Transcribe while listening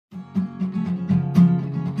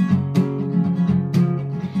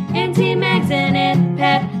and Aunt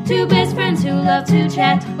Pat, two best friends who love to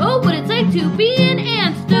chat. Oh, what it's like to be an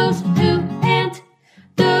ant. Those who ant.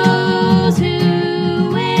 Those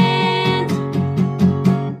who ant.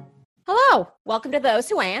 Hello, welcome to Those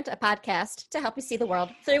Who Ant, a podcast to help you see the world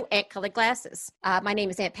through ant-colored glasses. My name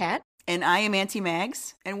is Aunt Pat. And I am Auntie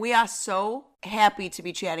Mags, and we are so happy to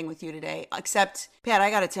be chatting with you today. Except, Pat, I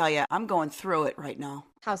gotta tell you, I'm going through it right now.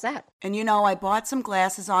 How's that? And you know, I bought some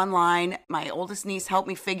glasses online. My oldest niece helped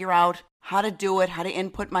me figure out how to do it, how to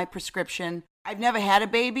input my prescription. I've never had a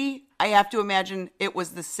baby. I have to imagine it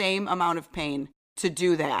was the same amount of pain to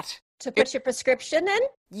do that. To put your prescription in?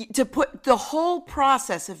 To put the whole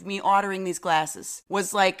process of me ordering these glasses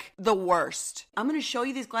was like the worst. I'm going to show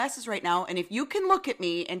you these glasses right now. And if you can look at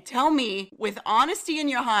me and tell me with honesty in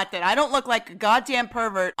your heart that I don't look like a goddamn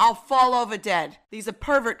pervert, I'll fall over dead. These are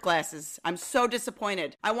pervert glasses. I'm so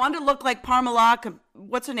disappointed. I wanted to look like Parmalat.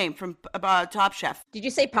 What's her name from Top Chef? Did you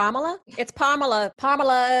say Parmala? It's Parmala.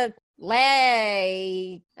 Parmala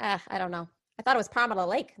Lay. I don't know. I thought it was Parmala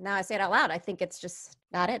Lake. Now I say it out loud. I think it's just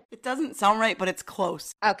not it. It doesn't sound right, but it's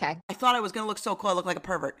close. Okay. I thought I was going to look so cool. I look like a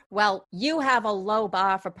pervert. Well, you have a low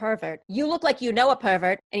bar for pervert. You look like you know a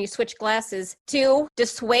pervert, and you switch glasses to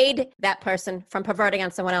dissuade that person from perverting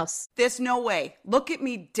on someone else. There's no way. Look at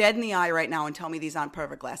me dead in the eye right now and tell me these aren't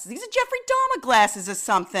pervert glasses. These are Jeffrey Dahmer glasses or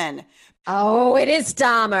something. Oh, it is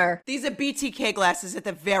Dahmer. These are BTK glasses at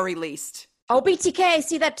the very least. Oh, BTK, I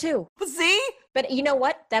see that too. See? But you know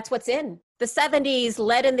what? That's what's in. The 70s,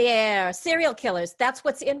 lead in the air, serial killers. That's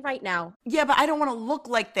what's in right now. Yeah, but I don't want to look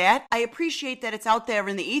like that. I appreciate that it's out there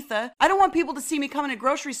in the ether. I don't want people to see me come in a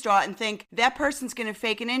grocery store and think that person's going to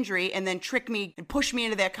fake an injury and then trick me and push me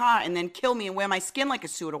into their car and then kill me and wear my skin like a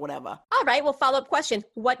suit or whatever. All right, well, follow-up question.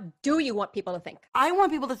 What do you want people to think? I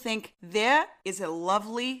want people to think there is a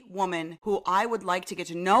lovely woman who I would like to get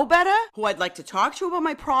to know better, who I'd like to talk to about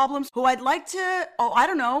my problems, who I'd like to,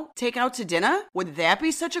 take out to dinner. Would that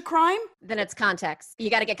be such a crime? Then it's context. You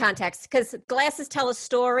got to get context because glasses tell a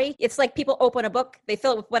story. It's like people open a book, they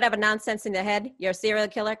fill it with whatever nonsense in their head. You're a serial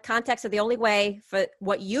killer. Context is the only way for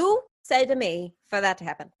what you say to me for that to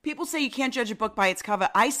happen. People say you can't judge a book by its cover.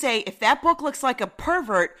 I say if that book looks like a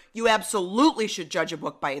pervert, you absolutely should judge a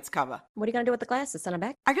book by its cover. What are you going to do with the glasses? Send them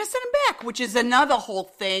back? I gotta send them back, which is another whole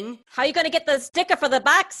thing. How are you going to get the sticker for the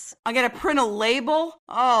box? I gotta print a label.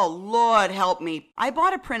 Oh, Lord, help me. I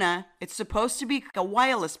bought a printer. It's supposed to be a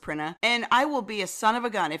wireless printer, and I will be a son of a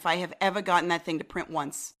gun if I have ever gotten that thing to print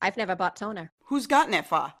once. I've never bought toner. Who's gotten that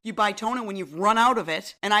far? You buy toner when you've run out of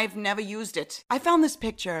it, and I've never used it. I found this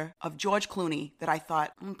picture of George Clooney that I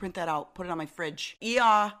thought, I'm gonna print that out, put it on my fridge.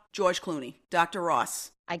 ER, George Clooney, Dr.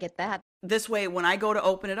 Ross. I get that. This way, when I go to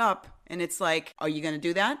open it up, and it's like, are you gonna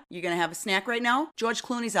do that? You're gonna have a snack right now? George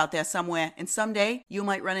Clooney's out there somewhere, and someday you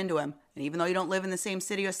might run into him. And even though you don't live in the same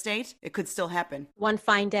city or state, it could still happen. One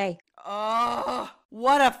fine day. Oh,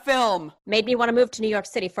 what a film. Made me want to move to New York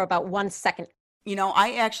City for about 1 second. You know,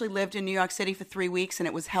 I actually lived in New York City for 3 weeks, and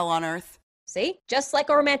it was hell on earth. See? Just like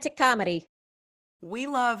a romantic comedy. We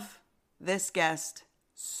love this guest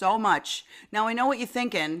so much. Now, I know what you're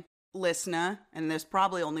thinking, listener, and there's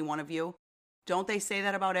probably only one of you. Don't they say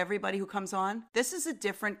that about everybody who comes on? This is a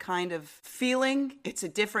different kind of feeling. It's a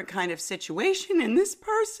different kind of situation, and this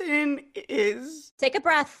person is... Take a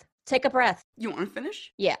breath. Take a breath. You want to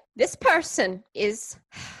finish? Yeah. This person is...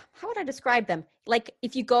 How would I describe them? Like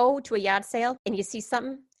if you go to a yard sale and you see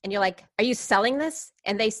something and you're like, are you selling this?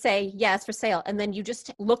 And they say, yeah, it's for sale. And then you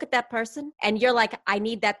just look at that person and you're like, I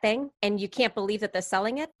need that thing. And you can't believe that they're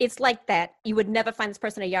selling it. It's like that. You would never find this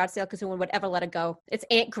person at a yard sale because no one would ever let it go. It's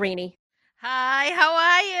Aunt Greenie. Hi, how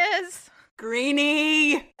are yous?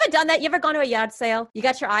 Greenie! Ever done that? You ever gone to a yard sale? You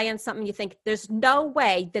got your eye on something, you think, there's no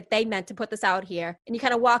way that they meant to put this out here. And you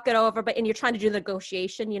kind of walk it over, and you're trying to do the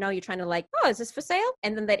negotiation, you're trying to like, oh, is this for sale?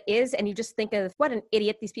 And then that is, and you just think of what an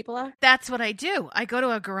idiot these people are. That's what I do. I go to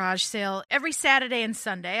a garage sale every Saturday and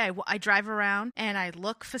Sunday. I drive around and I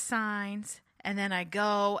look for signs. And then I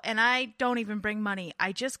go, and I don't even bring money.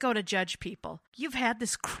 I just go to judge people. You've had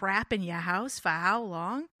this crap in your house for how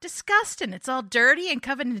long? Disgusting. It's all dirty and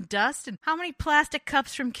covered in dust. And how many plastic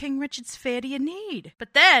cups from King Richard's Fair do you need?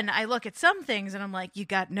 But then I look at some things and I'm like, you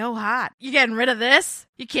got no heart. You getting rid of this?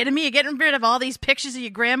 You kidding me? You're getting rid of all these pictures of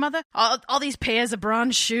your grandmother? All these pairs of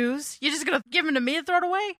bronze shoes? You're just going to give them to me to throw it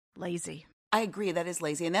away? Lazy. I agree, that is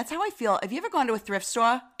lazy. And that's how I feel. Have you ever gone to a thrift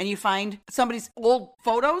store and you find somebody's old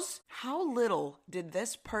photos? How little did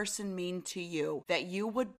this person mean to you that you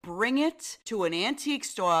would bring it to an antique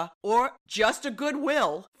store or just a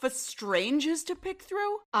Goodwill for strangers to pick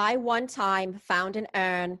through? I one time found an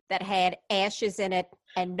urn that had ashes in it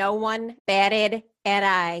and no one batted an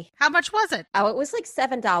eye. How much was it? Oh, it was like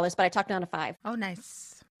 $7, but I talked down to $5. Oh,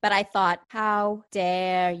 nice. But I thought, how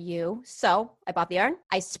dare you? So I bought the urn.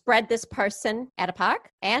 I spread this person at a park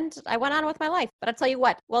and I went on with my life. But I'll tell you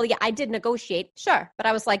what, well, yeah, I did negotiate, sure. But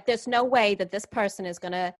I was like, there's no way that this person is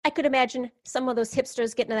going to, I could imagine some of those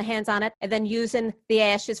hipsters getting their hands on it and then using the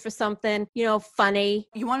ashes for something, funny.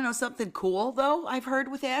 You want to know something cool, though, I've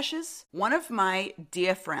heard with ashes? One of my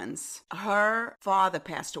dear friends, her father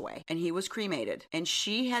passed away and he was cremated. And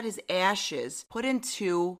she had his ashes put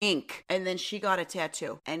into ink and then she got a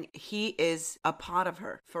tattoo. And he is a part of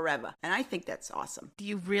her forever. And I think that's awesome. Do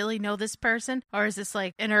you really know this person? Or is this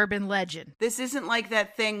like an urban legend? This isn't like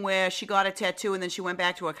that thing where she got a tattoo and then she went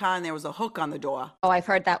back to her car and there was a hook on the door. Oh, I've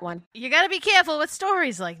heard that one. You gotta be careful with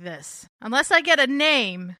stories like this. Unless I get a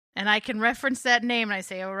name and I can reference that name and I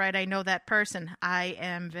say, oh, right, I know that person, I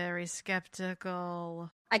am very skeptical.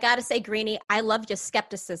 I gotta say, Greenie, I love your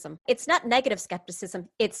skepticism. It's not negative skepticism.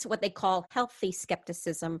 It's what they call healthy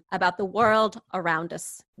skepticism about the world around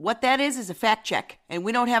us. What that is a fact check, and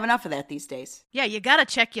we don't have enough of that these days. Yeah, you gotta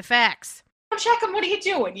check your facts. Check them. What are you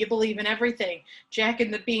doing? You believe in everything. Jack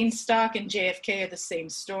and the Beanstalk and JFK are the same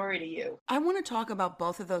story to you. I want to talk about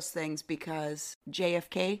both of those things because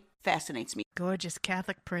JFK fascinates me. Gorgeous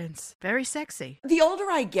Catholic prince. Very sexy. The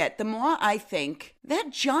older I get, the more I think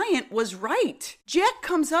that giant was right. Jack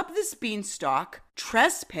comes up this beanstalk,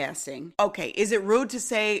 trespassing. Okay, is it rude to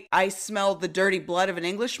say I smelled the dirty blood of an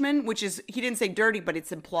Englishman? Which is, he didn't say dirty, but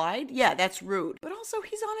it's implied. Yeah, that's rude. But also,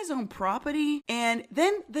 he's on his own property. And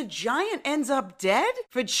then the giant ends up dead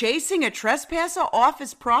for chasing a trespasser off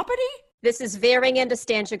his property? This is veering into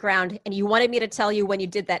stand your ground, and you wanted me to tell you when you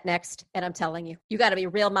did that next, and I'm telling you. You got to be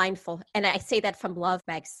real mindful, and I say that from love,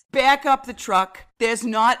 Megs. Back up the truck. There's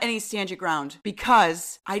not any stand your ground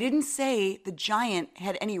because I didn't say the giant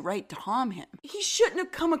had any right to harm him. He shouldn't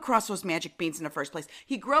have come across those magic beans in the first place.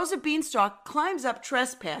 He grows a beanstalk, climbs up,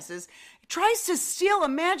 trespasses, tries to steal a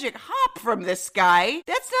magic hop from this guy.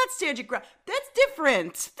 That's not stand your ground. That's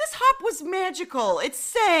different. This hop was magical. It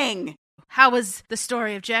sang. How was the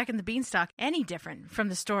story of Jack and the Beanstalk any different from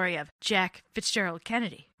the story of Jack Fitzgerald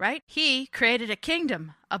Kennedy, right? He created a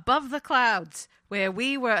kingdom above the clouds where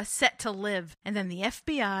we were set to live, and then the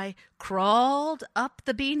FBI crawled up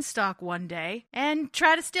the beanstalk one day and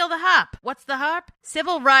tried to steal the hop. What's the hop?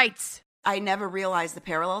 Civil rights. I never realized the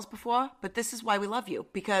parallels before, but this is why we love you,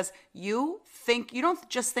 because you don't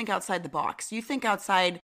just think outside the box. You think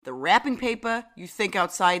outside the wrapping paper, you think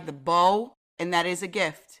outside the bow, and that is a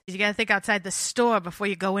gift. You got to think outside the store before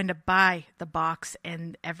you go in to buy the box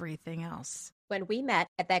and everything else. When we met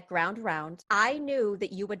at that ground round, I knew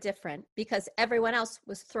that you were different because everyone else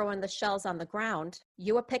was throwing the shells on the ground.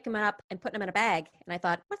 You were picking them up and putting them in a bag. And I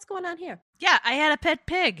thought, what's going on here? Yeah, I had a pet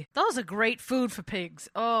pig. Those are great food for pigs.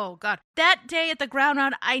 Oh, God. That day at the ground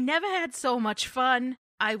round, I never had so much fun.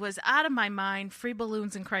 I was out of my mind, free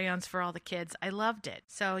balloons and crayons for all the kids. I loved it.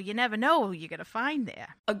 So you never know who you're going to find there.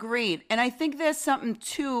 Agreed. And I think there's something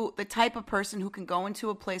to the type of person who can go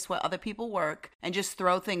into a place where other people work and just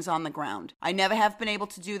throw things on the ground. I never have been able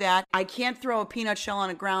to do that. I can't throw a peanut shell on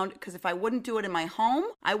the ground because if I wouldn't do it in my home,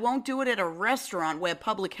 I won't do it at a restaurant where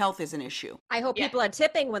public health is an issue. I hope people are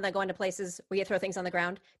tipping when they're going to places where you throw things on the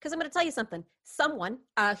ground because I'm going to tell you something. Someone,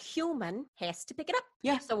 a human, has to pick it up.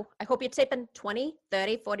 Yeah. So I hope you're tipping 20,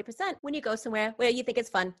 30, 40% when you go somewhere where you think it's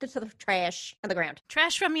fun to throw trash on the ground.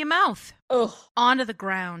 Trash from your mouth. Ugh. Onto the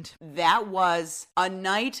ground. That was a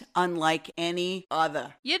night unlike any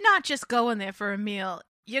other. You're not just going there for a meal.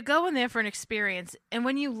 You're going there for an experience. And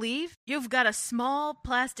when you leave, you've got a small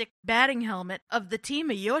plastic batting helmet of the team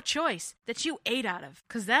of your choice that you ate out of.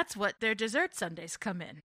 Because that's what their dessert sundaes come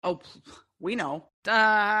in. Oh, we know.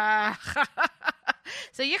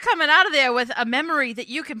 So you're coming out of there with a memory that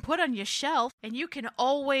you can put on your shelf and you can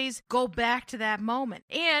always go back to that moment.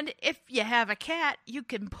 And if you have a cat, you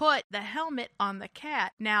can put the helmet on the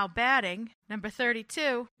cat. Now batting, number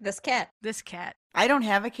 32. This cat. I don't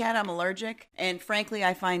have a cat. I'm allergic. And frankly,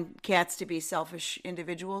 I find cats to be selfish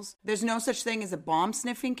individuals. There's no such thing as a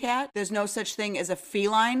bomb-sniffing cat. There's no such thing as a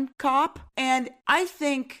feline cop. And I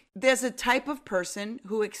think there's a type of person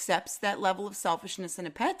who accepts that level of selfishness in a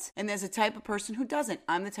pet, and there's a type of person who doesn't.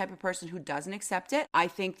 I'm the type of person who doesn't accept it. I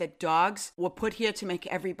think that dogs were put here to make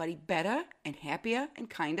everybody better and happier and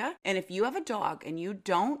kinder. And if you have a dog and you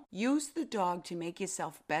don't use the dog to make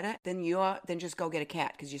yourself better, then just go get a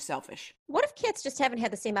cat because you're selfish. What if cats just haven't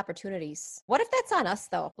had the same opportunities? What if that's on us,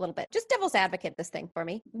 though, a little bit? Just devil's advocate this thing for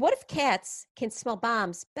me. What if cats can smell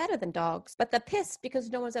bombs better than dogs, but they're pissed because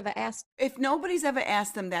no one's ever asked? If nobody's ever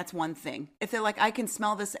asked them, that's one thing. If they're like, I can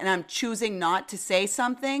smell this and I'm choosing not to say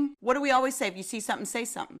something, what do we always say? If you see something, say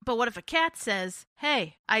something. But what if a cat says,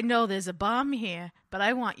 hey, I know there's a bomb here, but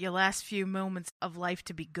I want your last few moments of life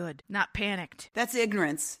to be good, not panicked. That's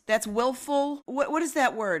ignorance. That's willful. What is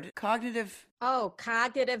that word? Cognitive. Oh,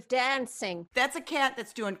 cognitive dancing. That's a cat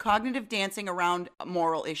that's doing cognitive dancing around a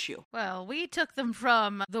moral issue. Well, we took them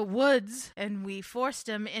from the woods and we forced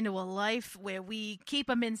them into a life where we keep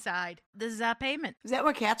them inside. This is our payment. Is that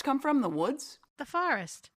where cats come from? The woods? The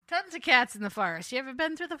forest. Tons of cats in the forest. You ever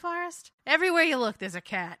been through the forest? Everywhere you look, there's a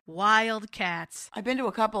cat. Wild cats. I've been to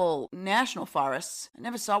a couple national forests. I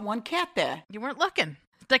never saw one cat there. You weren't looking.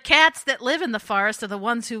 The cats that live in the forest are the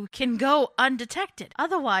ones who can go undetected.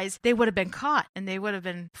 Otherwise, they would have been caught and they would have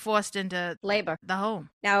been forced into Labor. the home.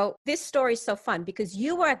 Now, this story is so fun because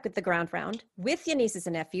you were at the ground round with your nieces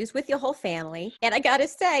and nephews, with your whole family. And I got to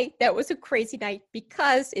say, that was a crazy night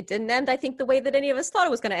because it didn't end, I think, the way that any of us thought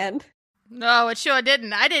it was going to end. No, it sure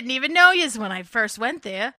didn't. I didn't even know yous when I first went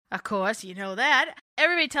there. Of course, you know that.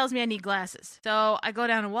 Everybody tells me I need glasses. So I go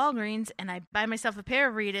down to Walgreens and I buy myself a pair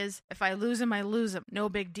of readers. If I lose them, I lose them. No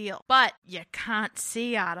big deal. But you can't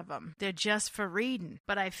see out of them. They're just for reading.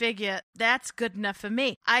 But I figure that's good enough for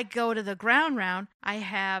me. I go to the ground round. I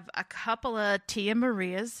have a couple of Tia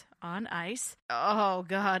Marias on ice. Oh,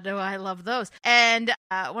 God, no, I love those. And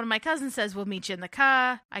one of my cousins says, we'll meet you in the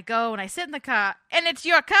car. I go and I sit in the car, and it's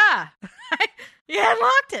your car. You hadn't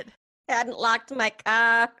locked it. Hadn't locked my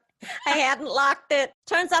car. I hadn't locked it.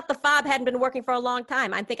 Turns out the fob hadn't been working for a long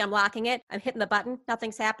time. I think I'm locking it. I'm hitting the button.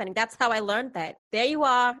 Nothing's happening. That's how I learned that. There you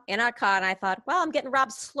are in our car, and I thought, well, I'm getting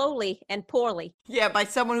robbed slowly and poorly. Yeah, by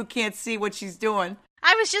someone who can't see what she's doing.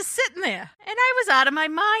 I was just sitting there, and I was out of my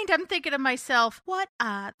mind. I'm thinking to myself, what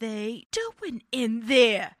are they doing in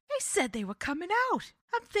there? They said they were coming out.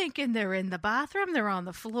 I'm thinking they're in the bathroom, they're on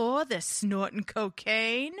the floor, they're snorting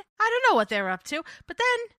cocaine. I don't know what they're up to, but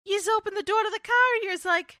then you just open the door to the car and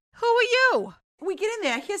you're like, who are you? We get in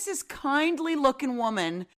there. Here's this kindly looking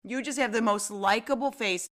woman. You just have the most likable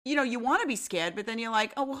face. You know, you want to be scared, but then you're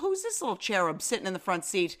like, oh, well, who's this little cherub sitting in the front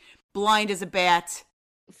seat, blind as a bat?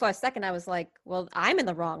 For a second, I was like, well, I'm in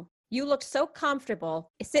the wrong. You looked so comfortable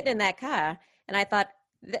sitting in that car. And I thought,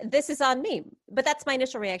 this is on me. But that's my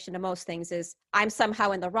initial reaction to most things is I'm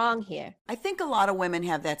somehow in the wrong here. I think a lot of women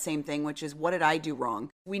have that same thing, which is, what did I do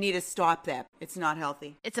wrong? We need to stop that. It's not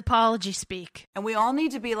healthy. It's apology speak. And we all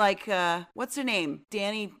need to be like, what's her name?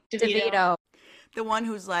 Danny DeVito. The one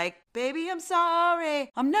who's like, baby, I'm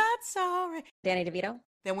sorry. I'm not sorry. Danny DeVito.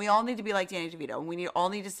 Then we all need to be like Danny DeVito. And we all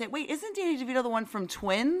need to say, wait, isn't Danny DeVito the one from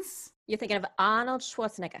Twins? You're thinking of Arnold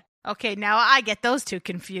Schwarzenegger. Okay, now I get those two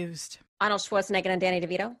confused. Arnold Schwarzenegger and Danny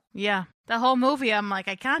DeVito? Yeah, the whole movie, I'm like,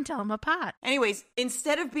 I can't tell them apart. Anyways,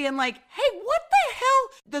 instead of being like, hey, what the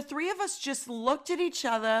hell? The three of us just looked at each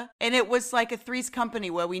other, and it was like a Three's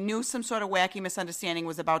Company where we knew some sort of wacky misunderstanding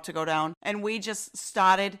was about to go down, and we just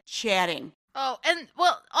started chatting. Oh, and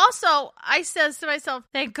well, also, I says to myself,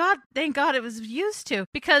 thank God it was used to,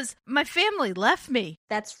 because my family left me.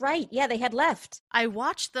 That's right. Yeah, they had left. I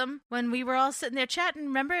watched them when we were all sitting there chatting.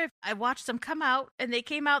 Remember, I watched them come out, and they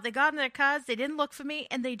came out, they got in their cars, they didn't look for me,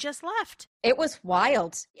 and they just left. It was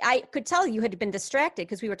wild. I could tell you had been distracted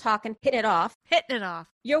because we were talking, hitting it off.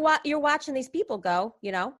 You're watching these people go,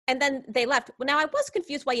 you know, and then they left. Well, now I was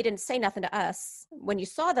confused why you didn't say nothing to us when you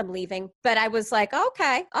saw them leaving, but I was like,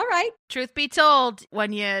 okay, all right. Truth be told,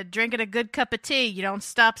 when you're drinking a good cup of tea, you don't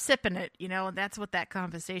stop sipping it, you know, and that's what that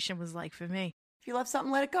conversation was like for me. If you love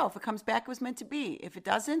something, let it go. If it comes back, it was meant to be. If it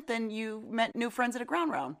doesn't, then you met new friends at a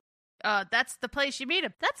ground round. That's the place you meet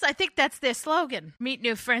them. I think that's their slogan. Meet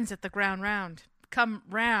new friends at the ground round. Come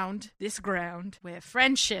round this ground where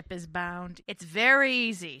friendship is bound. It's very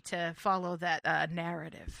easy to follow that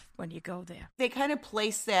narrative when you go there. They kind of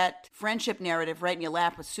place that friendship narrative right in your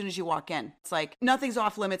lap as soon as you walk in. It's like, nothing's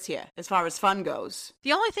off limits here as far as fun goes.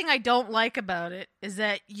 The only thing I don't like about it is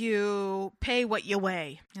that you pay what you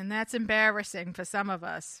weigh, and that's embarrassing for some of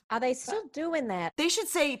us. Are they still doing that? They should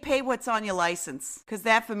say pay what's on your license, because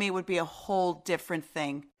that for me would be a whole different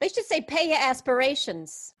thing. They should say pay your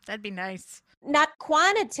aspirations. That'd be nice. Not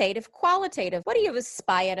quantitative, qualitative. What do you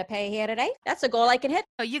aspire to pay here today? That's a goal I can hit.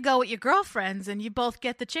 So you go with your girlfriends and you both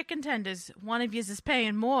get the chicken tenders. One of you is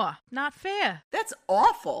paying more. Not fair. That's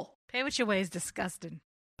awful. Pay what you weigh is disgusting.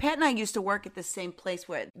 Pat and I used to work at the same place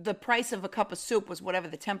where the price of a cup of soup was whatever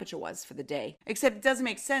the temperature was for the day. Except it doesn't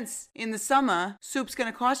make sense. In the summer, soup's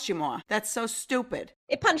going to cost you more. That's so stupid.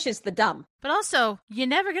 It punishes the dumb. But also, you're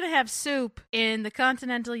never going to have soup in the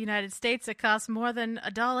continental United States that costs more than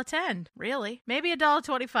 $1.10. Really? Maybe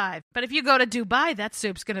 $1.25. But if you go to Dubai, that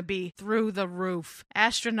soup's going to be through the roof.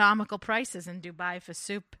 Astronomical prices in Dubai for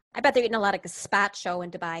soup. I bet they're eating a lot of gazpacho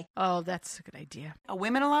in Dubai. Oh, that's a good idea. Are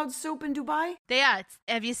women allowed soup in Dubai? They are.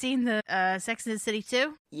 Have you seen the Sex and the City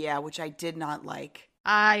 2? Yeah, which I did not like.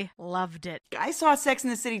 I loved it. I saw Sex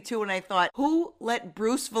and the City 2 and I thought, who let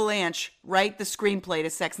Bruce Valanche write the screenplay to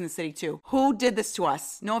Sex and the City 2? Who did this to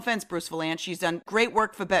us? No offense, Bruce Valanche. She's done great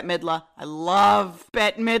work for Bette Midler. I love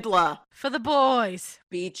Bette Midler. For the boys.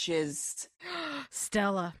 Beaches.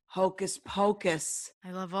 Stella. Hocus Pocus. I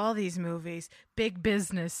love all these movies. Big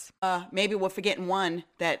Business. Maybe we're forgetting one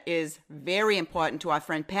that is very important to our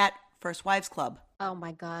friend Pat, First Wives Club. Oh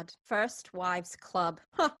my God. First Wives Club.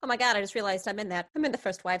 Huh. Oh my God. I just realized I'm in that. I'm in the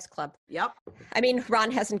First Wives Club. Yep. I mean,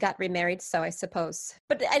 Ron hasn't got remarried, so I suppose.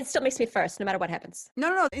 But it still makes me first, no matter what happens.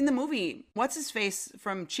 No. In the movie, what's-his-face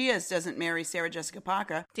from Cheers doesn't marry Sarah Jessica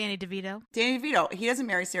Parker. Danny DeVito. Danny DeVito. He doesn't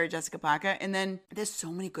marry Sarah Jessica Parker. And then there's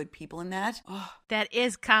so many good people in that. Oh. That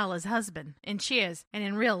is Carla's husband in Cheers. And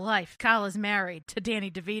in real life, Carla's married to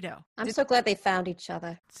Danny DeVito. I'm so glad they found each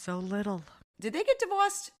other. So little. Did they get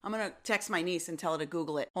divorced? I'm going to text my niece and tell her to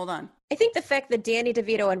Google it. Hold on. I think the fact that Danny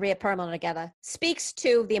DeVito and Rhea Perlman are together speaks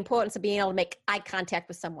to the importance of being able to make eye contact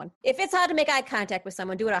with someone. If it's hard to make eye contact with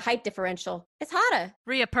someone due to a height differential, it's harder.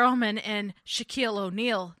 Rhea Perlman and Shaquille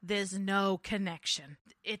O'Neal, there's no connection.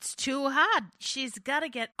 It's too hard. She's got to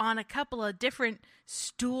get on a couple of different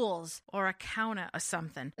stools or a counter or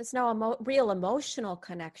something. There's no real emotional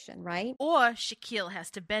connection, right? Or Shaquille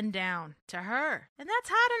has to bend down to her. And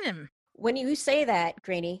that's hard on him. When you say that,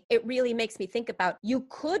 Greenie, it really makes me think about you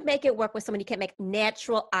could make it work with someone you can't make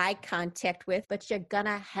natural eye contact with, but you're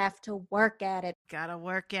gonna have to work at it. Gotta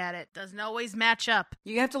work at it. Doesn't always match up.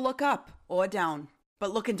 You have to look up or down.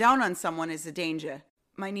 But looking down on someone is a danger.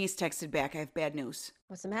 My niece texted back, I have bad news.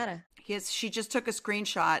 What's the matter? She just took a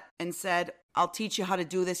screenshot and said, I'll teach you how to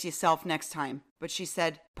do this yourself next time. But she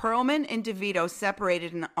said, Perlman and DeVito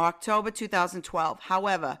separated in October 2012.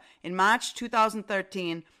 However, in March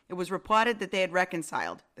 2013, it was reported that they had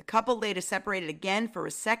reconciled. The couple later separated again for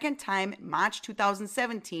a second time in March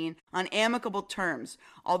 2017 on amicable terms.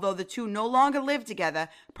 Although the two no longer lived together,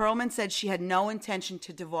 Perlman said she had no intention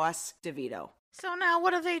to divorce DeVito. So now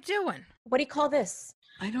what are they doing? What do you call this?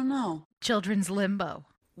 I don't know. Children's limbo.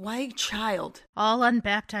 Why child? All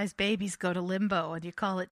unbaptized babies go to limbo, and you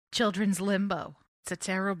call it children's limbo. It's a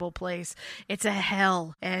terrible place. It's a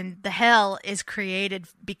hell. And the hell is created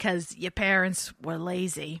because your parents were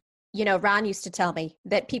lazy. You know, Ron used to tell me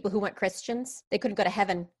that people who weren't Christians, they couldn't go to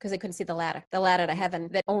heaven because they couldn't see the ladder to heaven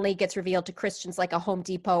that only gets revealed to Christians like a Home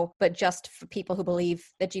Depot, but just for people who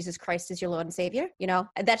believe that Jesus Christ is your Lord and Savior. You know,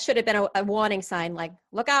 that should have been a warning sign, like,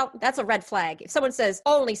 look out, that's a red flag. If someone says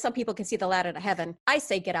only some people can see the ladder to heaven, I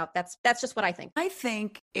say get out. That's just what I think. I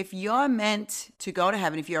think if you're meant to go to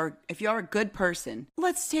heaven, if you're a good person,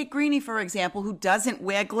 let's take Greenie, for example, who doesn't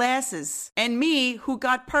wear glasses, and me, who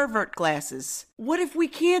got pervert glasses. What if we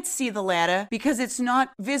can't see the ladder because it's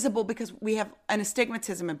not visible because we have an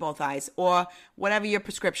astigmatism in both eyes, or whatever your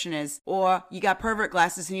prescription is, or you got pervert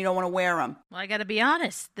glasses and you don't want to wear them? Well, I gotta be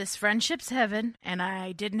honest, this friendship's heaven, and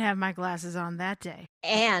I didn't have my glasses on that day.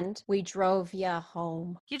 And we drove you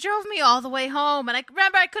home. You drove me all the way home, and I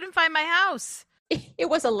remember I couldn't find my house. It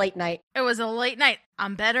was a late night. It was a late night.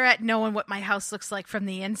 I'm better at knowing what my house looks like from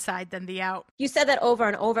the inside than the out. You said that over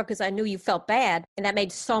and over because I knew you felt bad, and that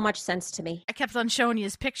made so much sense to me. I kept on showing you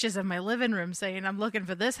pictures of my living room saying, I'm looking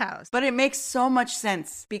for this house. But it makes so much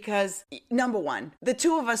sense because, number one, the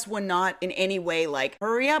two of us were not in any way like,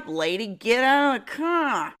 hurry up, lady, get out of the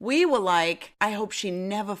car. We were like, I hope she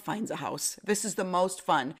never finds a house. This is the most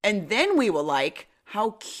fun. And then we were like,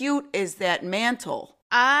 how cute is that mantle?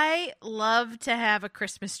 I love to have a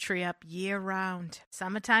Christmas tree up year round.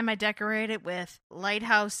 Summertime, I decorate it with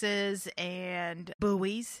lighthouses and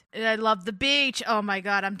buoys. And I love the beach. Oh my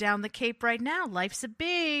God, I'm down the Cape right now. Life's a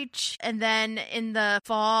beach. And then in the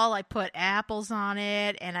fall, I put apples on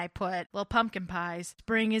it and I put little pumpkin pies.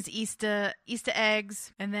 Spring is Easter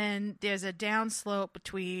eggs. And then there's a downslope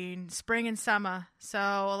between spring and summer. So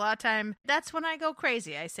a lot of time, that's when I go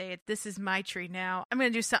crazy. I say, this is my tree now. I'm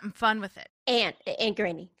going to do something fun with it. And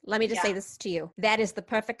Greenie, let me just say this to you. That is the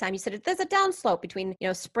perfect time. You said there's a downslope between,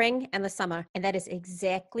 spring and the summer. And that is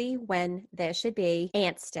exactly when there should be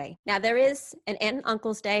Aunt's Day. Now, there is an Aunt and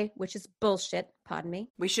Uncle's Day, which is bullshit. Pardon me.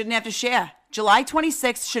 We shouldn't have to share. July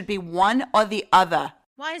 26th should be one or the other.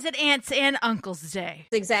 Why is it Aunts and Uncles Day?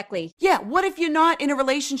 Exactly. Yeah, what if you're not in a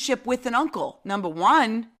relationship with an uncle? Number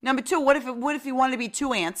one. Number two, what if you wanted to be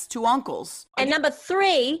two aunts, two uncles? And number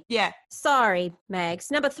 3, Yeah. sorry,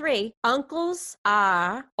 Mags. Number 3, uncles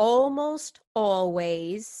are almost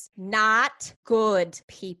always not good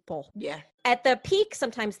people. Yeah. At their peak,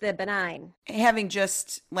 sometimes they're benign. Having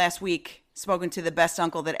just last week spoken to the best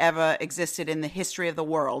uncle that ever existed in the history of the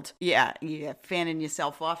world. Yeah, fanning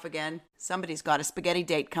yourself off again. Somebody's got a spaghetti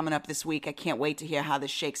date coming up this week. I can't wait to hear how this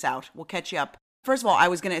shakes out. We'll catch you up. First of all, I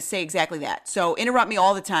was going to say exactly that. So interrupt me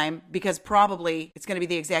all the time because probably it's going to be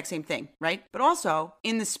the exact same thing, right? But also,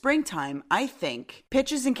 in the springtime, I think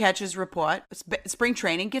pitches and catches report, spring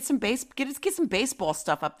training, get some baseball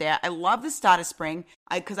stuff up there. I love the start of spring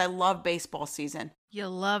because I love baseball season. You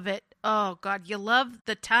love it. Oh, God, you love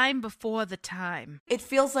the time before the time. It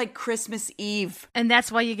feels like Christmas Eve. And that's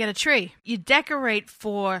why you get a tree. You decorate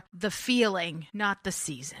for the feeling, not the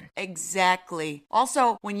season. Exactly.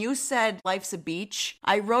 Also, when you said life's a beach,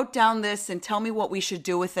 I wrote down this and tell me what we should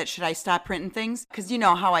do with it. Should I stop printing things? Because you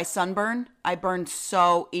know how I sunburn? I burn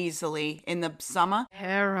so easily in the summer.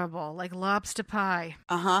 Terrible, like lobster pie.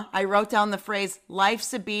 Uh-huh. I wrote down the phrase,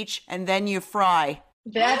 life's a beach and then you fry.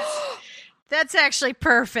 That's actually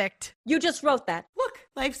perfect. You just wrote that. Look,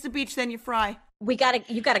 life's the beach, then you fry. You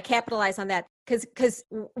gotta capitalize on that. Because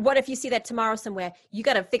what if you see that tomorrow somewhere? You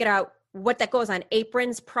gotta figure out what that goes on.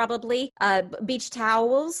 Aprons, probably. Beach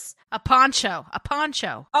towels. A poncho.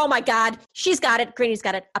 Oh my God. She's got it. Greeny's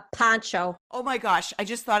got it. A poncho. Oh my gosh, I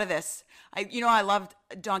just thought of this. I loved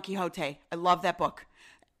Don Quixote. I love that book.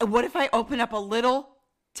 What if I open up a little,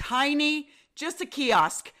 tiny, just a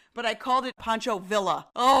kiosk, but I called it Pancho Villa?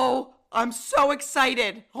 Oh, I'm so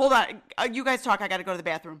excited. Hold on. You guys talk. I got to go to the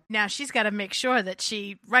bathroom. Now she's got to make sure that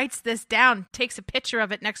she writes this down, takes a picture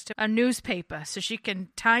of it next to a newspaper so she can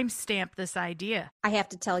timestamp this idea. I have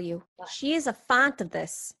to tell you, she is a font of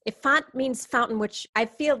this. If font means fountain, which I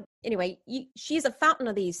feel, anyway, she's a fountain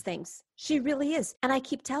of these things. She really is. And I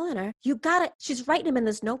keep telling her, she's writing them in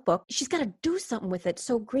this notebook. She's got to do something with it.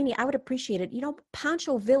 So, Greenie, I would appreciate it.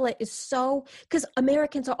 Pancho Villa is because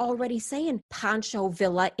Americans are already saying Pancho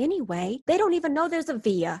Villa anyway. They don't even know there's a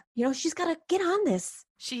Villa. She's got to get on this.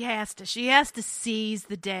 She has to seize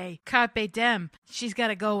the day. Carpe diem. She's got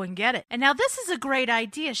to go and get it. And now this is a great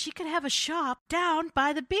idea. She could have a shop down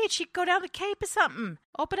by the beach. She could go down the Cape or something.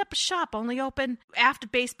 Open up a shop, only open after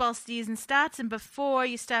baseball season starts and before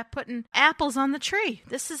you start putting apples on the tree.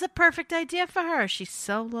 This is a perfect idea for her. She's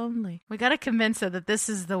so lonely. We got to convince her that this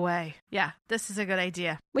is the way. Yeah, this is a good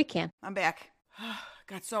idea. We can. I'm back.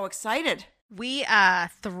 Got so excited. We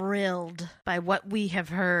are thrilled by what we have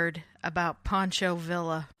heard about Pancho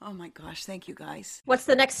Villa. Oh my gosh, thank you guys. What's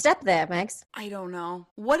the next step there, Max? I don't know.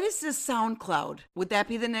 What is this SoundCloud? Would that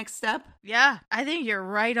be the next step? Yeah, I think you're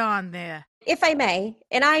right on there. If I may,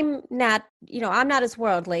 and I'm not as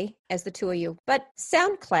worldly as the two of you, but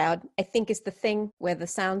SoundCloud, I think, is the thing where the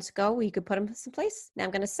sounds go, where you could put them someplace. Now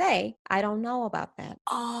I'm going to say, I don't know about that.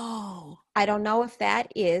 Oh. I don't know if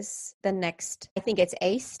that is the next, I think it's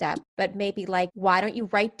a step, but maybe why don't you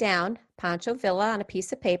write down Pancho Villa on a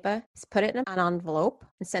piece of paper, put it in an envelope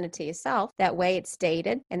and send it to yourself. That way it's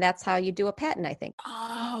dated, and that's how you do a patent, I think.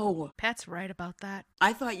 Oh. Pat's right about that.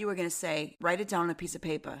 I thought you were going to say, write it down on a piece of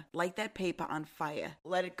paper, light that paper on fire,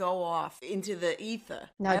 let it go off into the ether.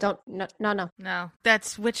 No, no. No,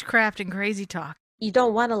 that's witchcraft and crazy talk. You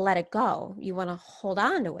don't want to let it go. You want to hold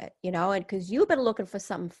on to it, and because you've been looking for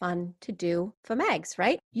something fun to do for Megs,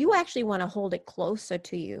 right? You actually want to hold it closer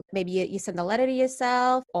to you. Maybe you send a letter to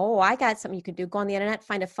yourself. Oh, I got something you can do. Go on the internet,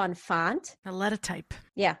 find a fun font. A letter type.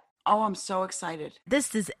 Yeah. Oh, I'm so excited.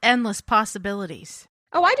 This is endless possibilities.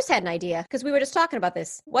 Oh, I just had an idea because we were just talking about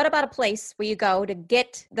this. What about a place where you go to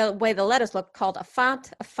get the way the letters look called a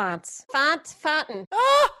font of fonts? Fountain.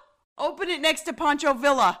 Ah! Open it next to Pancho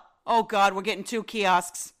Villa. Oh, God, we're getting 2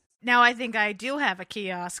 kiosks. Now I think I do have a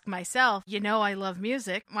kiosk myself. I love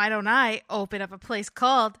music. Why don't I open up a place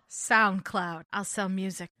called SoundCloud? I'll sell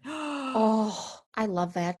music. Oh, I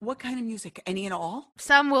love that. What kind of music? Any and all?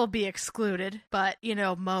 Some will be excluded, but,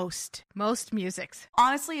 most musics.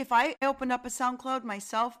 Honestly, if I opened up a SoundCloud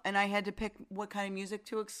myself and I had to pick what kind of music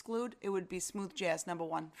to exclude, it would be smooth jazz, number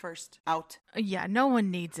 1, first out. Yeah, no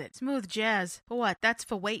one needs it. Smooth jazz. For what? That's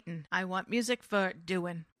for waiting. I want music for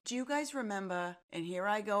doing. Do you guys remember, and here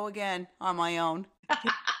I go again on my own.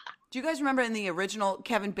 Do you guys remember in the original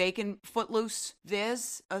Kevin Bacon Footloose,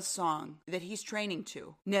 there's a song that he's training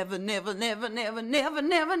to. Never, never, never, never, never,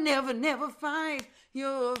 never, never, never find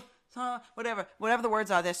your whatever the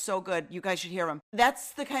words are, they're so good. You guys should hear them.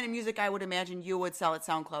 That's the kind of music I would imagine you would sell at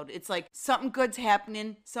SoundCloud. It's like something good's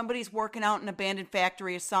happening. Somebody's working out in an abandoned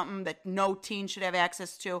factory or something that no teen should have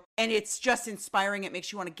access to. And it's just inspiring. It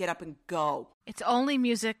makes you want to get up and go. It's only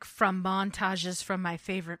music from montages from my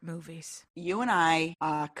favorite movies. You and I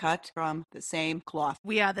are cut from the same cloth.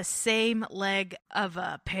 We are the same leg of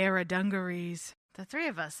a pair of dungarees. The three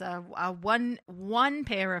of us are one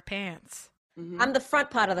pair of pants. Mm-hmm. I'm the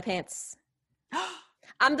front part of the pants.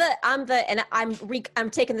 I'm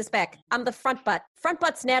taking this back. I'm the front butt. Front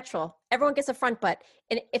butt's natural. Everyone gets a front butt.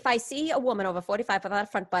 And if I see a woman over 45 without a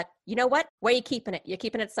front butt, you know what? Where are you keeping it? You're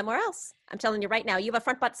keeping it somewhere else. I'm telling you right now, you have a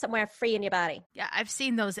front butt somewhere free in your body. Yeah, I've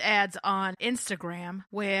seen those ads on Instagram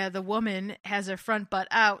where the woman has her front butt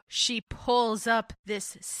out. She pulls up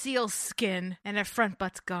this seal skin and her front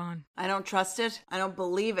butt's gone. I don't trust it. I don't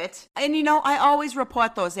believe it. And I always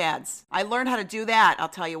report those ads. I learned how to do that, I'll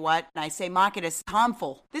tell you what. And I say mock it as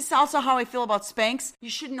harmful. This is also how I feel about Spanx. You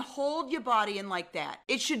shouldn't hold your body in like that.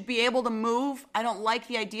 It should be able to move. I don't like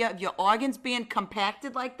the idea of your organs being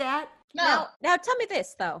compacted like that. No. Now tell me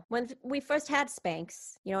this, though. When we first had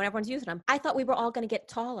Spanx, and everyone's using them, I thought we were all going to get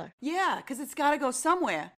taller. Yeah, because it's got to go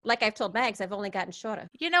somewhere. Like I've told Mags, I've only gotten shorter.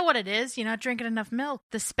 You know what it is? You're not drinking enough milk.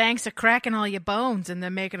 The Spanx are cracking all your bones and they're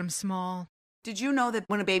making them small. Did you know that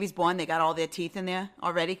when a baby's born, they got all their teeth in there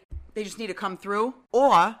already? They just need to come through?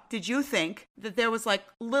 Or did you think that there was like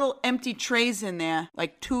little empty trays in there,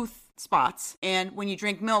 like tooth spots, and when you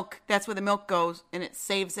drink milk, that's where the milk goes and it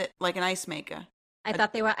saves it like an ice maker? I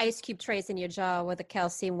thought they were ice cube trays in your jaw where the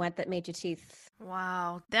calcium went that made your teeth.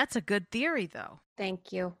 Wow, that's a good theory, though.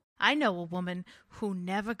 Thank you. I know a woman who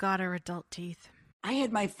never got her adult teeth. I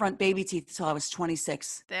had my front baby teeth until I was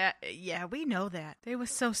 26. Yeah, we know that. They were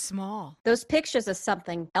so small. Those pictures are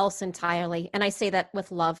something else entirely, and I say that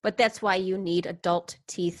with love, but that's why you need adult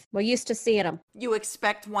teeth. We're used to seeing them. You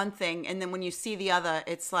expect one thing, and then when you see the other,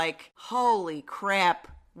 it's like, holy crap,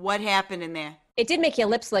 what happened in there? It did make your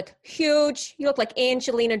lips look huge. You look like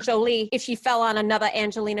Angelina Jolie if she fell on another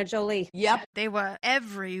Angelina Jolie. Yep. They were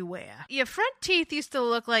everywhere. Your front teeth used to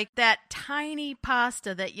look like that tiny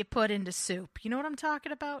pasta that you put into soup. You know what I'm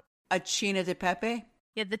talking about? A china de pepe?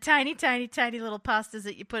 Yeah, the tiny, tiny, tiny little pastas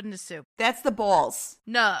that you put into soup. That's the balls.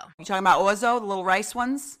 No. You talking about orzo, the little rice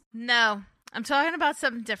ones? No. I'm talking about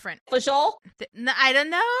something different. Fajol? I don't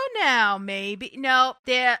know now, maybe. No,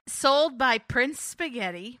 they're sold by Prince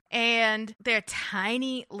Spaghetti, and they're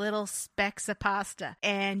tiny little specks of pasta,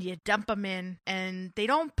 and you dump them in, and they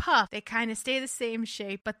don't puff. They kind of stay the same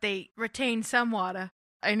shape, but they retain some water.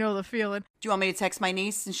 I know the feeling. Do you want me to text my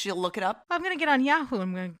niece and she'll look it up? I'm going to get on Yahoo.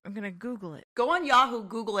 I'm gonna Google it. Go on Yahoo,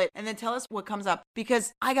 Google it, and then tell us what comes up,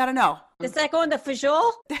 because I gotta know. Does that go in the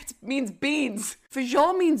fajol? That means beans.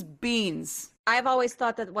 Fajol means beans. I've always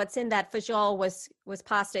thought that what's in that fajol was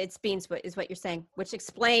pasta. It's beans, is what you're saying, which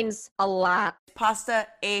explains a lot. Pasta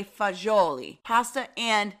e fagioli. Pasta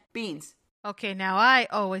and beans. Okay, now I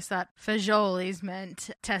always thought fajolis meant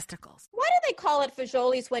testicles. Why do they call it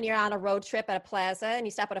fajolis when you're on a road trip at a plaza and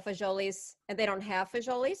you stop at a fajolis and they don't have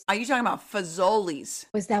fajolis? Are you talking about fazoli's?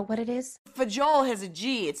 Was that what it is? Fajol has a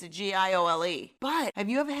G. It's a Giole. But have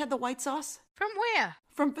you ever had the white sauce? From where?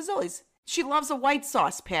 From Fazoli's. She loves a white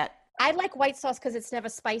sauce, Pat. I like white sauce because it's never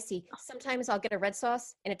spicy. Sometimes I'll get a red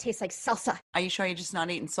sauce and it tastes like salsa. Are you sure you're just not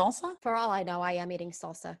eating salsa? For all I know, I am eating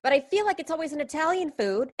salsa. But I feel like it's always an Italian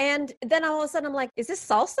food. And then all of a sudden I'm like, is this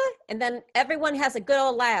salsa? And then everyone has a good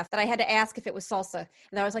old laugh that I had to ask if it was salsa.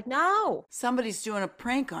 And I was like, no. Somebody's doing a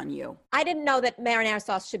prank on you. I didn't know that marinara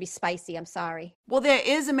sauce should be spicy. I'm sorry. Well, there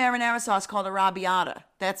is a marinara sauce called arrabbiata.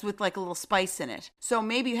 That's with like a little spice in it. So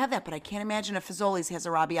maybe you have that, but I can't imagine if Fazoli's has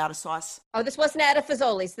arrabbiata sauce. Oh, this wasn't at a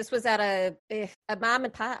Fazoli's. This was at a mom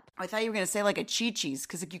and pop. I thought you were going to say like a Chi-Chi's,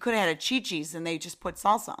 because you could have had a Chi-Chi's and they just put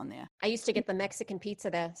salsa on there. I used to get the Mexican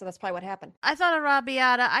pizza there, so that's probably what happened. I thought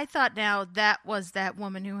arrabbiata. I thought now that was that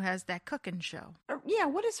woman who has that cooking show. Yeah,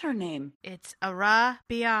 what is her name? It's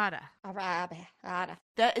arrabbiata. Arrabbiata.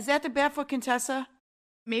 Is that the Barefoot Contessa?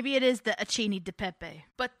 Maybe it is the Acini de Pepe,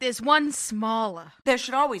 but there's one smaller. There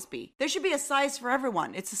should always be. There should be a size for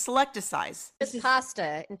everyone. It's a selected size. There's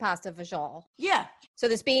pasta in pasta fajol. Yeah, So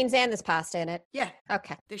there's beans and there's pasta in it. yeah,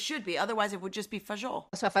 Okay. there should be. Otherwise, it would just be fajol.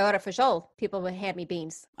 So if I order fajol, people would hand me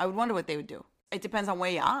beans. I would wonder what they would do. It depends on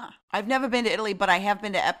where you are. I've never been to Italy, but I have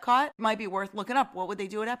been to Epcot. Might be worth looking up. What would they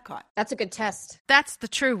do at Epcot? That's a good test. That's the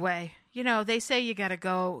true way. You know, they say you got to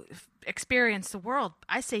go experience the world.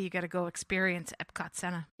 I say you got to go experience Epcot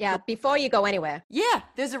Center. Yeah, before you go anywhere. Yeah,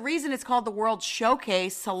 there's a reason it's called the World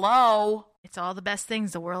Showcase. Hello. It's all the best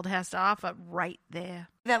things the world has to offer right there.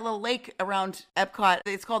 That little lake around Epcot,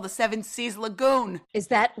 it's called the Seven Seas Lagoon. Is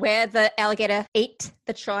that where the alligator ate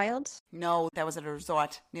the child? No, that was at a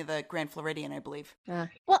resort near the Grand Floridian, I believe. Well,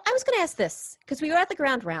 I was going to ask this because we were at the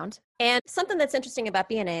ground round, and something that's interesting about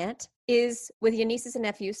being an aunt is with your nieces and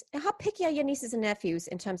nephews. How picky are your nieces and nephews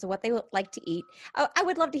in terms of what they like to eat? I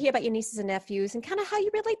would love to hear about your nieces and nephews and kind of how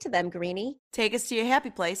you relate to them, Greenie. Take us to your happy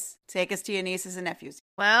place. Take us to your nieces and nephews.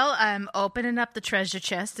 Well, I'm opening up the treasure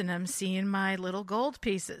chest and I'm seeing my little gold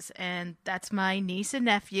pieces. And that's my niece and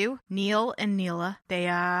nephew, Neil and Neela. They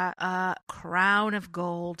are a crown of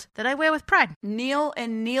gold that I wear with pride. Neil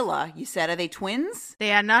and Neela, you said, are they twins?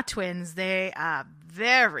 They are not twins. They are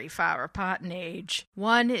very far apart in age.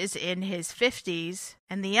 One is in his 50s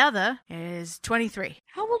and the other is 23.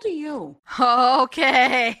 How old are you?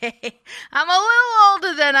 Okay. I'm a little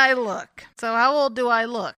older than I look. So how old do I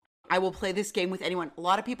look? I will play this game with anyone. A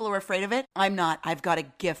lot of people are afraid of it. I'm not. I've got a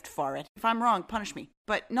gift for it. If I'm wrong, punish me.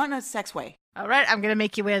 But not in a sex way. All right, I'm going to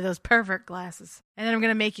make you wear those pervert glasses. And then I'm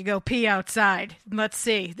going to make you go pee outside. Let's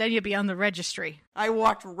see. Then you'll be on the registry. I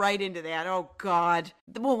walked right into that. Oh, God.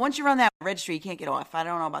 Well, once you're on that registry, you can't get off. I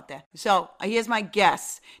don't know about that. So here's my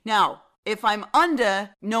guess. Now, if I'm under,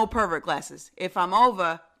 no pervert glasses. If I'm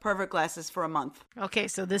over, pervert glasses for a month. Okay,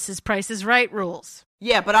 so this is Price is Right rules.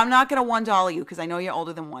 Yeah, but I'm not going to $1 you because I know you're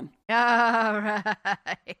older than one. All right.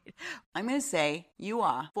 I'm going to say you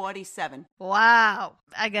are 47. Wow.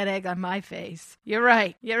 I got egg on my face. You're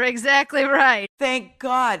right. You're exactly right. Thank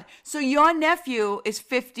God. So your nephew is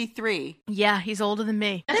 53. Yeah, he's older than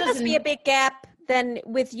me. There must be a big gap then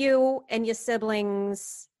with you and your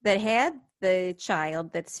siblings that had the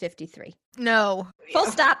child that's 53. No. Full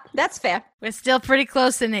stop. That's fair. We're still pretty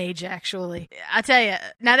close in age, actually. I tell you,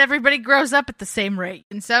 not everybody grows up at the same rate.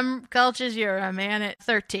 In some cultures, you're a man at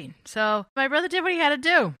 13. So my brother did what he had to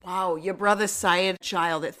do. Wow, your brother sired a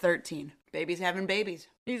child at 13. Baby's having babies.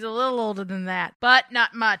 He's a little older than that, but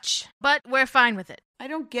not much. But we're fine with it. I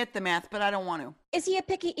don't get the math, but I don't want to. Is he a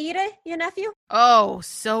picky eater, your nephew? Oh,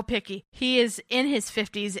 so picky. He is in his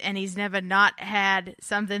 50s and he's never not had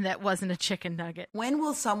something that wasn't a chicken nugget. When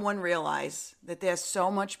will someone realize that there's so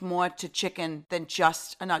much more to chicken than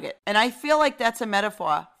just a nugget? And I feel like that's a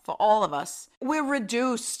metaphor for all of us. We're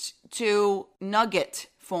reduced to nugget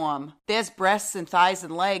form. There's breasts and thighs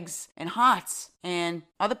and legs and hearts and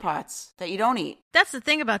other parts that you don't eat. That's the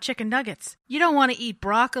thing about chicken nuggets. You don't want to eat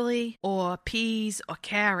broccoli or peas or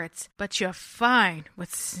carrots, but you're fine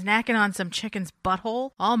with snacking on some chicken's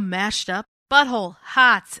butthole, all mashed up. Butthole,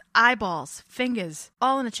 hearts, eyeballs, fingers,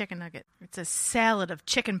 all in a chicken nugget. It's a salad of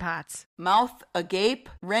chicken parts. Mouth agape,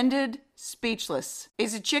 rendered speechless.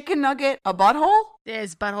 Is a chicken nugget a butthole?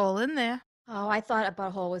 There's butthole in there. Oh, I thought a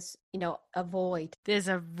butthole was, a void. There's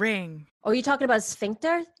a ring. Oh, you talking about a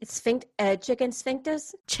sphincter? It's chicken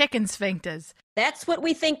sphincters? Chicken sphincters. That's what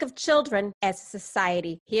we think of children as a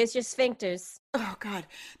society. Here's your sphincters. Oh, God.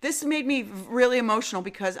 This made me really emotional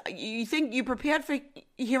because you think you prepared for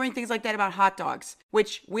hearing things like that about hot dogs,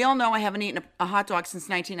 which we all know I haven't eaten a hot dog since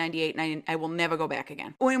 1998 and I will never go back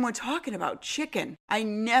again. When we're talking about chicken, I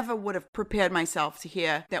never would have prepared myself to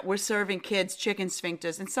hear that we're serving kids chicken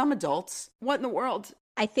sphincters and some adults. What in the world?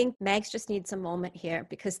 I think Mags just needs a moment here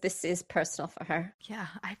because this is personal for her. Yeah,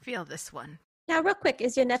 I feel this one. Now, real quick,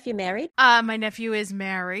 is your nephew married? My nephew is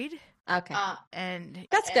married. Okay. And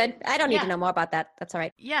That's good. I don't need to know more about that. That's all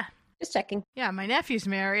right. yeah. Just checking. Yeah, my nephew's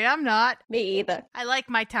married. I'm not. Me either. I like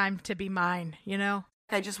my time to be mine,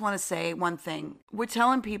 I just want to say one thing. We're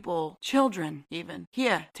telling people, children even,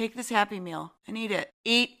 here, take this Happy Meal and eat it.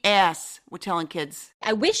 Eat ass, we're telling kids.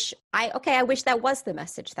 I wish that was the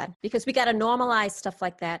message then, because we got to normalize stuff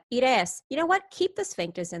like that. Eat ass. You know what? Keep the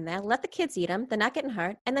sphincters in there. Let the kids eat them. They're not getting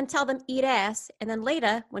hurt. And then tell them eat ass. And then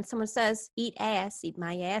later, when someone says eat ass, eat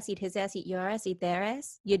my ass, eat his ass, eat your ass, eat their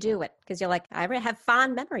ass, you do it. Because you're like, I have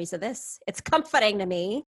fond memories of this. It's comforting to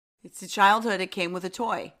me. It's a childhood. It came with a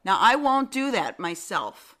toy. Now, I won't do that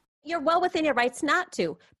myself. You're well within your rights not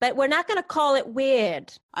to, but we're not going to call it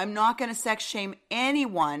weird. I'm not going to sex shame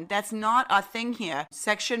anyone. That's not a thing here.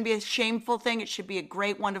 Sex shouldn't be a shameful thing. It should be a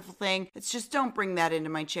great, wonderful thing. It's just don't bring that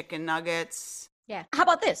into my chicken nuggets. Yeah. How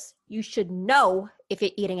about this? You should know if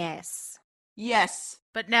you're eating ass. Yes.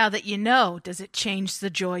 But now that you know, does it change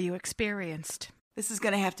the joy you experienced? This is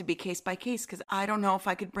going to have to be case by case because I don't know if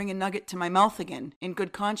I could bring a nugget to my mouth again in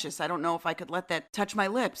good conscience. I don't know if I could let that touch my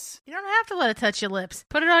lips. You don't have to let it touch your lips.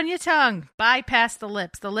 Put it on your tongue. Bypass the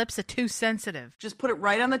lips. The lips are too sensitive. Just put it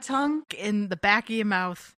right on the tongue. In the back of your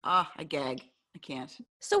mouth. Ah, I gag. I can't.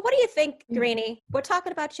 So what do you think, Greenie? We're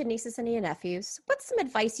talking about your nieces and your nephews. What's some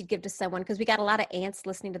advice you'd give to someone? Because we got a lot of aunts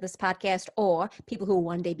listening to this podcast, or people who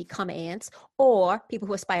one day become aunts, or people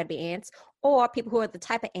who aspire to be aunts, or people who are the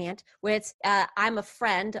type of aunt where it's, I'm a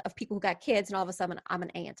friend of people who got kids and all of a sudden I'm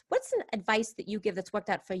an aunt. What's some advice that you give that's worked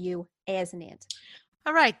out for you as an aunt?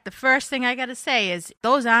 All right, the first thing I got to say is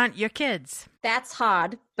those aren't your kids. That's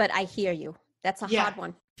hard, but I hear you. That's a hard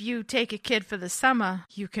one. If you take a kid for the summer,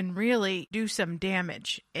 you can really do some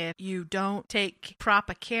damage if you don't take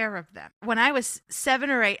proper care of them. When I was 7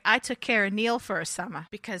 or 8, I took care of Neil for a summer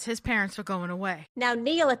because his parents were going away. Now,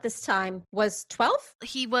 Neil at this time was 12?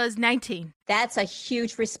 He was 19. That's a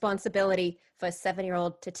huge responsibility for a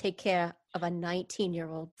 7-year-old to take care of a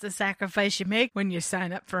 19-year-old. It's a sacrifice you make when you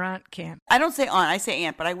sign up for aunt camp. I don't say aunt, I say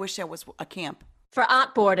aunt, but I wish there was a camp. For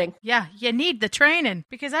aunt boarding. Yeah, you need the training.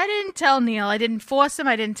 Because I didn't tell Neil. I didn't force him.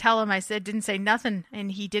 I didn't tell him. I didn't say nothing.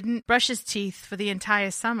 And he didn't brush his teeth for the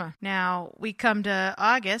entire summer. Now, we come to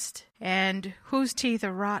August, and whose teeth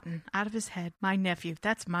are rotten? Out of his head. My nephew.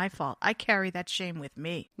 That's my fault. I carry that shame with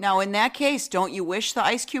me. Now, in that case, don't you wish the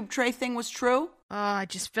ice cube tray thing was true? Oh, I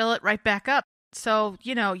just fill it right back up. So,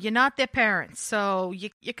 you're not their parents. So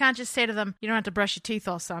you can't just say to them, you don't have to brush your teeth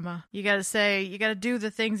all summer. You got to say, you got to do the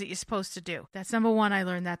things that you're supposed to do. That's number 1. I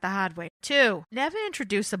learned that the hard way. 2, never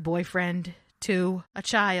introduce a boyfriend to a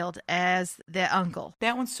child as their uncle.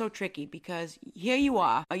 That one's so tricky because here you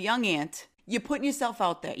are, a young aunt. You're putting yourself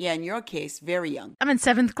out there. Yeah, in your case, very young. I'm in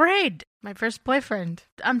 7th grade. My first boyfriend.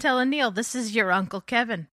 I'm telling Neil, this is your Uncle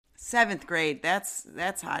Kevin. 7th grade.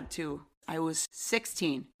 That's hard too. I was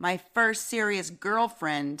 16. My first serious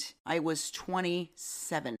girlfriend, I was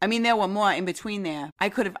 27. I mean, there were more in between there. I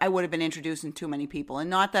would have been introducing too many people. And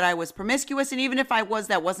not that I was promiscuous. And even if I was,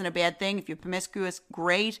 that wasn't a bad thing. If you're promiscuous,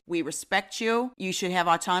 great. We respect you. You should have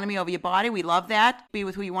autonomy over your body. We love that. Be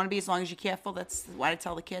with who you want to be as long as you're careful. That's what I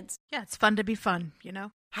tell the kids. Yeah, it's fun to be fun,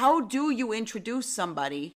 How do you introduce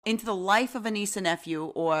somebody into the life of a niece and nephew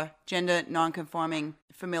or gender nonconforming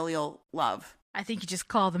familial love? I think you just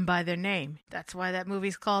call them by their name. That's why that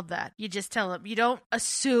movie's called that. You just tell them. You don't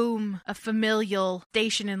assume a familial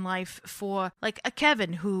station in life for, like, a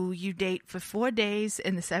Kevin who you date for 4 days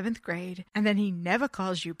in the 7th grade, and then he never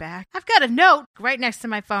calls you back. I've got a note right next to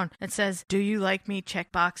my phone that says, do you like me?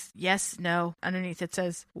 Checkbox. Yes, no. Underneath it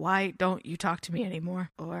says, why don't you talk to me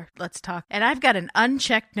anymore? Or let's talk. And I've got an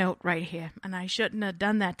unchecked note right here, and I shouldn't have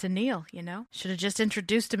done that to Neil, Should have just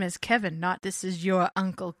introduced him as Kevin, not this is your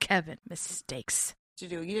Uncle Kevin. Mistake. You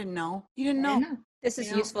didn't know. You didn't know. This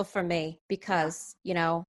is useful for me because,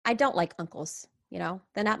 I don't like uncles. They're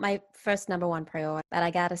not my first number 1 priority. But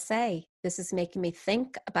I gotta say, this is making me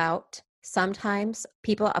think about sometimes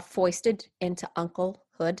people are foisted into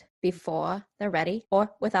unclehood before they're ready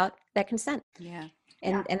or without their consent. Yeah.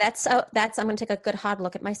 And that's I'm going to take a good hard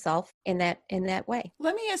look at myself in that way.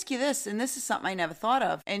 Let me ask you this, and this is something I never thought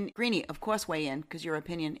of. And Greenie, of course, weigh in because your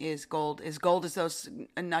opinion is gold as those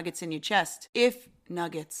nuggets in your chest. If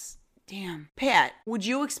nuggets, damn, Pat, would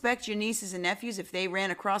you expect your nieces and nephews, if they ran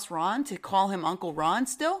across Ron, to call him Uncle Ron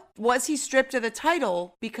still? Was he stripped of the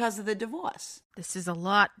title because of the divorce? This is a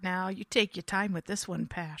lot now. You take your time with this one,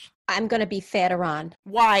 Pat. I'm going to be fair to Ron.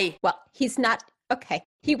 Why? Well, he's not okay.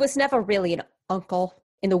 He was never really an uncle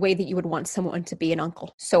in the way that you would want someone to be an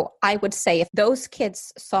uncle. So I would say if those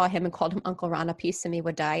kids saw him and called him Uncle Ron, a piece of me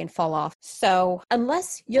would die and fall off. So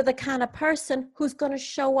unless you're the kind of person who's going to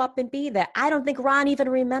show up and be there, I don't think Ron even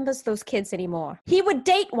remembers those kids anymore. He would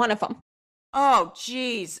date one of them. Oh,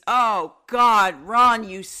 jeez. Oh, God. Ron,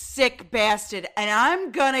 you sick bastard.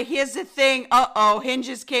 And here's the thing.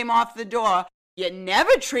 Hinges came off the door. You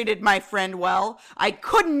never treated my friend well. I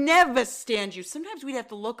could never stand you. Sometimes we'd have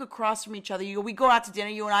to look across from each other. We go out to dinner,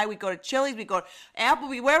 you and I. We go to Chili's. We go to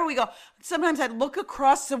Applebee's. Wherever we go. Sometimes I'd look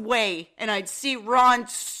across the way and I'd see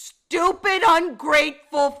Ron's stupid,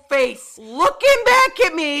 ungrateful face looking back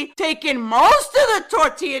at me, taking most of the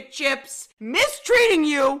tortilla chips, mistreating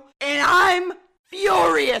you, and I'm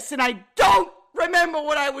furious. And I don't remember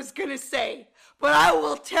what I was going to say. But I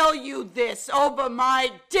will tell you this, over my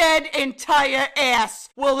dead entire ass,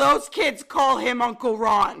 will those kids call him Uncle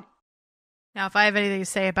Ron? Now, if I have anything to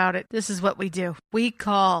say about it, this is what we do. We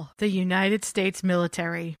call the United States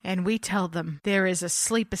military, and we tell them there is a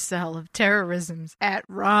sleeper cell of terrorisms at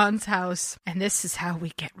Ron's house, and this is how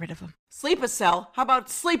we get rid of them. Sleeper cell? How about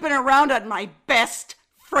sleeping around on my best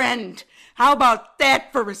friend? How about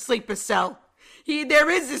that for a sleeper cell? There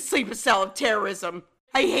is a sleeper cell of terrorism.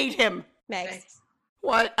 I hate him. Max.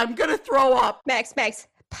 What? I'm gonna throw up. Max.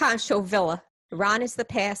 Pancho Villa. Ron is the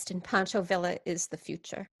past and Pancho Villa is the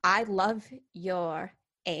future. I love your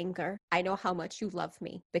anger. I know how much you love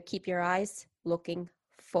me, but keep your eyes looking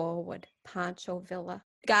forward. Pancho Villa.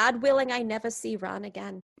 God willing, I never see Ron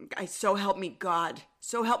again. So help me God.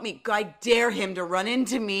 So help me God. I dare him to run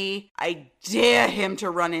into me. I dare him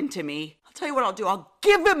to run into me. I'll tell you what I'll do. I'll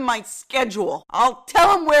give him my schedule. I'll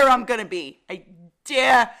tell him where I'm going to be. I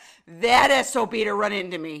dare that SOB to run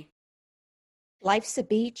into me. Life's a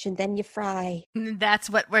beach and then you fry. That's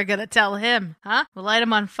what we're going to tell him, huh? We'll light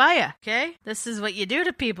him on fire, okay? This is what you do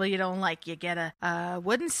to people you don't like. You get a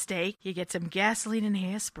wooden stake, you get some gasoline and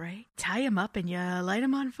hairspray, tie him up, and you light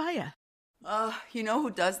him on fire. You know who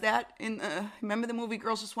does that? Remember the movie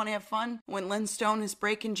Girls Just Want to Have Fun? When Lynn Stone is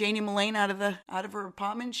breaking Janie Mullane out of her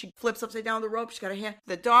apartment, she flips upside down the rope. She's got her hair.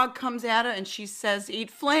 The dog comes at her and she says, "Eat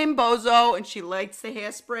flame, bozo," and she lights the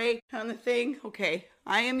hairspray on the thing. Okay,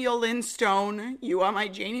 I am your Lynn Stone. You are my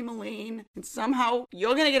Janie Mullane. And somehow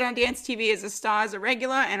you're going to get on Dance TV as a star, as a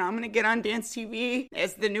regular, and I'm going to get on Dance TV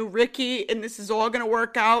as the new Ricky, and this is all going to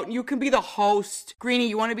work out. And you can be the host. Greenie,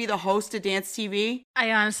 you want to be the host of Dance TV?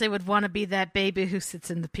 I honestly would want to be that baby who sits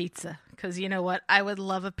in the pizza. Because you know what? I would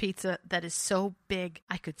love a pizza that is so big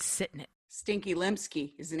I could sit in it. Stinky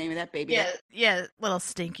Limsky is the name of that baby. Yeah, little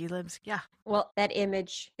Stinky Limbs. Yeah. Well, that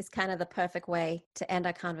image is kind of the perfect way to end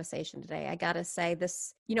our conversation today. I got to say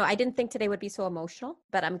this, I didn't think today would be so emotional,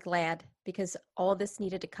 but I'm glad because all this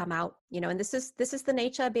needed to come out, and this is the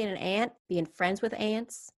nature of being an aunt, being friends with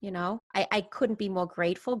aunts, I couldn't be more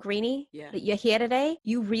grateful, Greenie, that you're here today.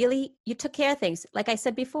 You took care of things. Like I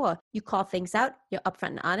said before, you call things out, you're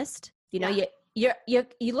upfront and honest, you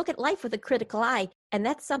look at life with a critical eye, and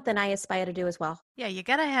that's something I aspire to do as well. Yeah, you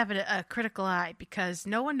got to have a critical eye because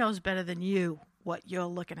no one knows better than you what you're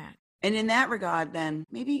looking at. And in that regard, then,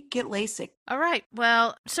 maybe get LASIK. All right.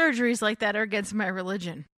 Well, surgeries like that are against my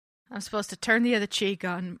religion. I'm supposed to turn the other cheek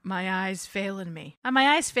on my eyes failing me. Are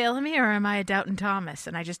my eyes failing me, or am I a doubting Thomas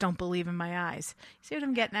and I just don't believe in my eyes? See what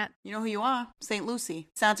I'm getting at? You know who you are? St. Lucy.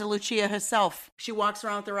 Santa Lucia herself. She walks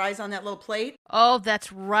around with her eyes on that little plate. Oh,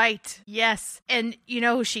 that's right. Yes. And you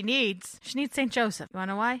know who she needs? She needs St. Joseph. You want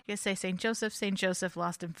to know why? You say, St. Joseph,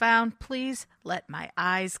 lost and found. Please let my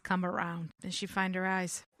eyes come around. And she find her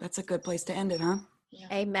eyes. That's a good place to end it, huh? Yeah.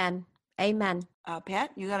 Amen. Amen.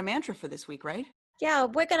 Pat, you got a mantra for this week, right? Yeah,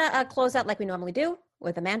 we're going to close out like we normally do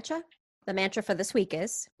with a mantra. The mantra for this week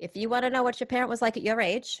is, if you want to know what your parent was like at your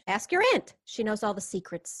age, ask your aunt. She knows all the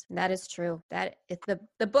secrets. And that is true. That if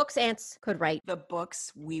the books aunts could write. The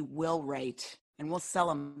books we will write, and we'll sell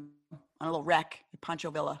them on a little rack at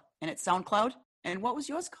Pancho Villa and at SoundCloud. And what was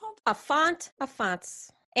yours called? A font of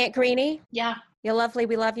fonts. Aunt Greenie? Yeah. You're lovely.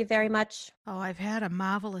 We love you very much. Oh, I've had a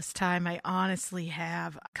marvelous time. I honestly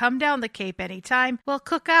have. Come down the Cape anytime. We'll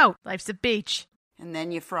cook out. Life's a beach. And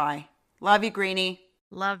then you fry. Love you, Greenie.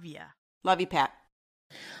 Love ya. Love you, Pat.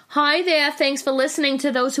 Hi there, thanks for listening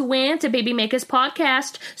to Those Who Aunt, a Baby Makers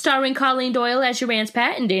podcast, starring Colleen Doyle as your Aunt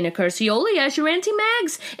Pat and Dana Curcioli as your Auntie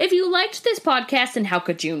Mags. If you liked this podcast, and how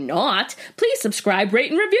could you not, please subscribe,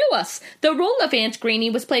 rate, and review us. The role of Aunt Greenie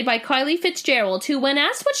was played by Kylie Fitzgerald, who, when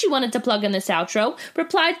asked what she wanted to plug in this outro,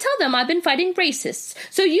 replied, "Tell them I've been fighting racists."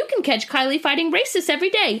 So you can catch Kylie fighting racists every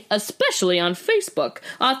day, especially on Facebook.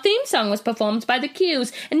 Our theme song was performed by The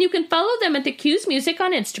Q's, and you can follow them at The Q's Music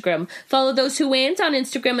on Instagram. Follow Those Who Aunt on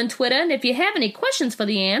Instagram and Twitter, and if you have any questions for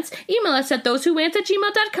the ants, email us at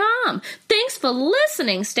thosewhoant@gmail.com. Thanks for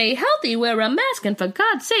listening. Stay healthy, wear a mask, and for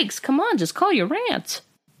God's sakes, come on, just call your aunt.